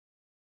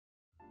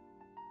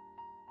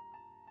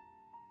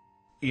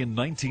In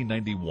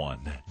 1991,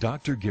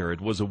 Dr.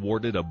 Garrett was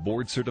awarded a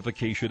board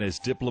certification as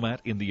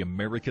diplomat in the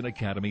American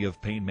Academy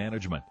of Pain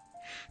Management.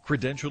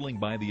 Credentialing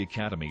by the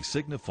Academy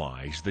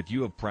signifies that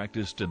you have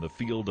practiced in the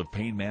field of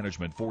pain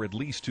management for at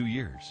least 2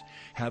 years,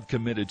 have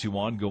committed to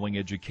ongoing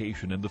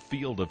education in the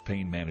field of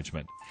pain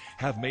management,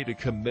 have made a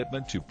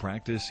commitment to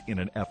practice in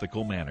an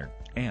ethical manner,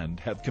 and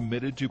have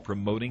committed to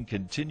promoting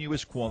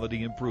continuous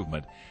quality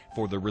improvement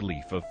for the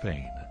relief of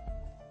pain.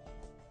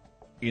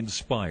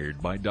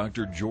 Inspired by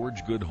Dr.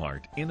 George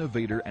Goodheart,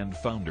 innovator and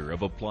founder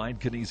of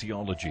Applied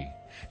Kinesiology,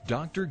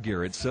 Dr.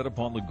 Garrett set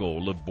upon the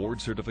goal of board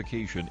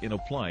certification in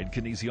applied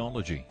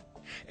kinesiology.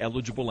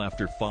 Eligible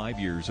after 5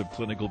 years of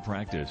clinical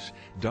practice,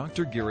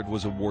 Dr. Garrett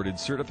was awarded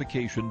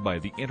certification by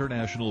the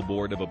International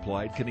Board of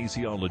Applied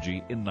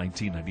Kinesiology in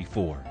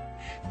 1994.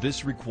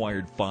 This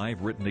required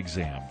 5 written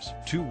exams,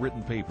 2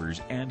 written papers,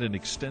 and an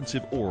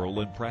extensive oral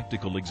and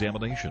practical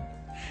examination.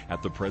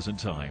 At the present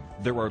time,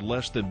 there are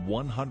less than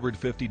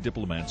 150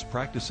 diplomats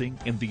practicing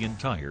in the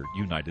entire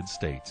United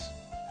States.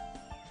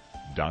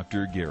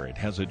 Dr. Garrett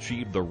has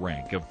achieved the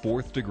rank of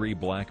 4th degree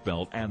black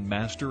belt and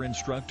master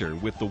instructor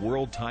with the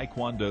World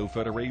Taekwondo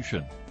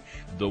Federation.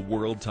 The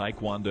World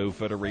Taekwondo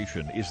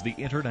Federation is the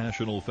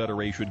international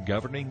federation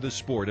governing the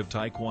sport of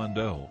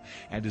Taekwondo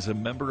and is a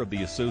member of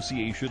the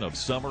Association of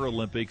Summer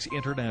Olympics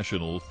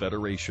International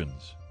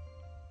Federations.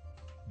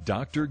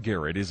 Dr.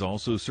 Garrett is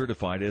also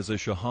certified as a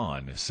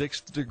Shahan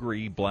 6th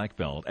degree black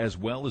belt as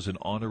well as an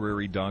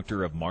honorary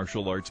doctor of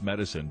martial arts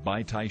medicine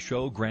by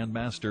Taisho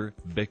Grandmaster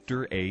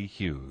Victor A.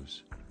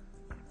 Hughes.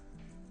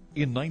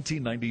 In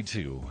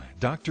 1992,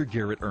 Dr.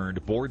 Garrett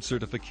earned board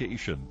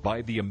certification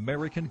by the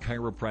American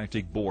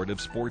Chiropractic Board of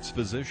Sports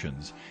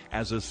Physicians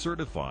as a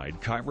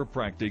certified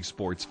chiropractic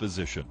sports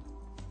physician.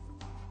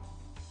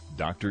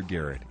 Dr.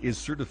 Garrett is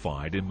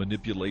certified in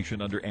manipulation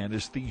under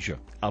anesthesia,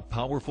 a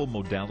powerful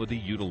modality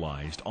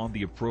utilized on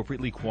the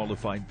appropriately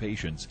qualified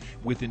patients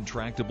with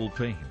intractable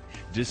pain,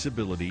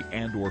 disability,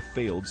 and/or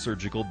failed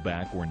surgical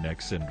back or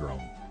neck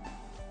syndrome.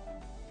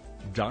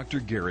 Dr.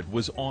 Garrett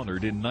was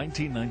honored in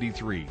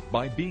 1993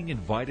 by being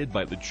invited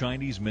by the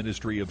Chinese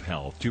Ministry of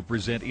Health to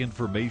present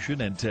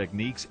information and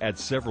techniques at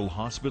several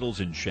hospitals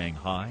in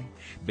Shanghai,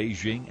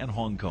 Beijing, and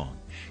Hong Kong,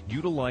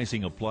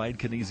 utilizing applied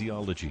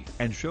kinesiology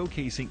and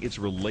showcasing its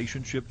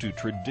relationship to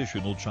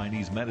traditional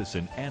Chinese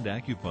medicine and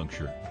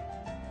acupuncture.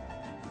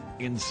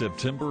 In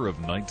September of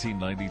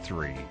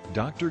 1993,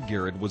 Dr.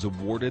 Garrett was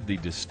awarded the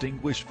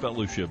Distinguished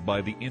Fellowship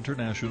by the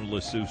International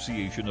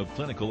Association of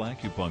Clinical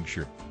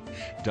Acupuncture.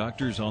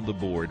 Doctors on the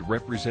board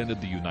represented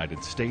the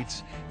United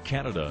States,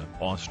 Canada,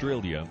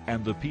 Australia,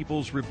 and the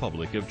People's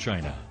Republic of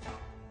China.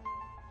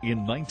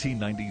 In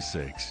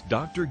 1996,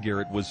 Dr.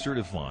 Garrett was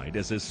certified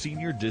as a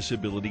Senior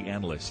Disability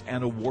Analyst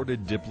and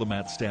awarded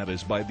diplomat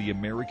status by the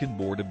American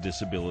Board of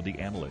Disability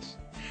Analysts.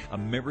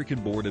 American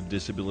Board of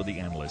Disability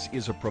Analysts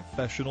is a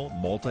professional,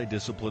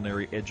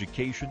 multidisciplinary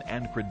education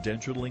and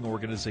credentialing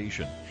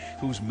organization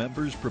whose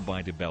members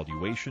provide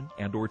evaluation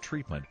and/or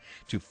treatment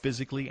to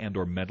physically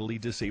and/or mentally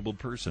disabled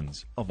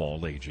persons of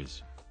all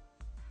ages.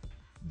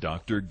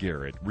 Dr.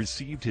 Garrett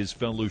received his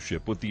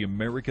fellowship with the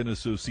American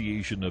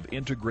Association of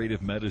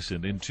Integrative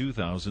Medicine in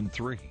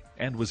 2003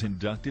 and was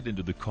inducted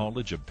into the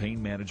College of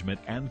Pain Management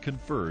and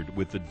conferred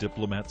with the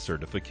Diplomat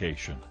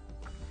Certification.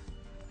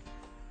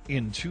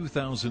 In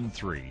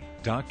 2003,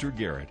 Dr.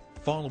 Garrett,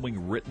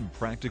 following written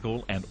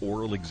practical and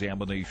oral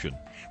examination,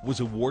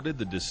 was awarded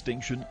the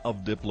distinction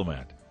of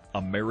Diplomat,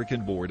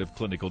 American Board of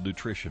Clinical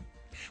Nutrition,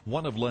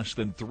 one of less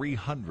than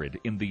 300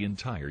 in the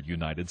entire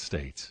United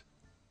States.